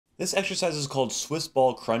This exercise is called Swiss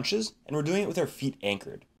ball crunches, and we're doing it with our feet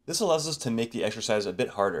anchored. This allows us to make the exercise a bit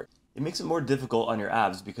harder. It makes it more difficult on your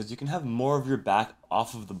abs because you can have more of your back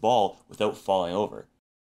off of the ball without falling over.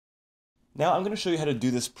 Now I'm going to show you how to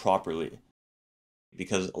do this properly,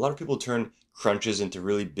 because a lot of people turn crunches into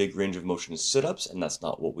really big range of motion sit-ups, and that's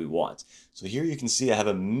not what we want. So here you can see I have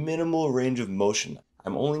a minimal range of motion.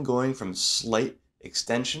 I'm only going from slight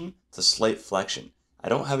extension to slight flexion. I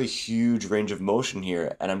don't have a huge range of motion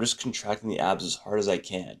here, and I'm just contracting the abs as hard as I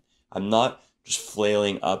can. I'm not just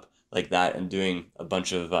flailing up like that and doing a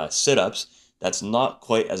bunch of sit-ups. That's not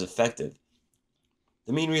quite as effective.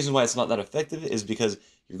 The main reason why it's not that effective is because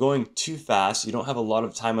you're going too fast, you don't have a lot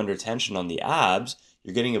of time under tension on the abs,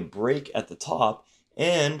 you're getting a break at the top,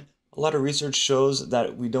 and a lot of research shows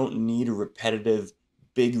that we don't need a repetitive,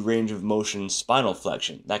 big range of motion spinal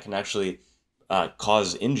flexion. That can actually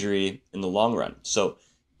cause injury in the long run. So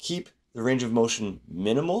keep the range of motion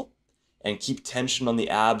minimal and keep tension on the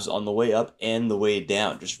abs on the way up and the way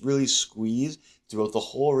down. Just really squeeze throughout the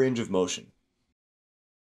whole range of motion.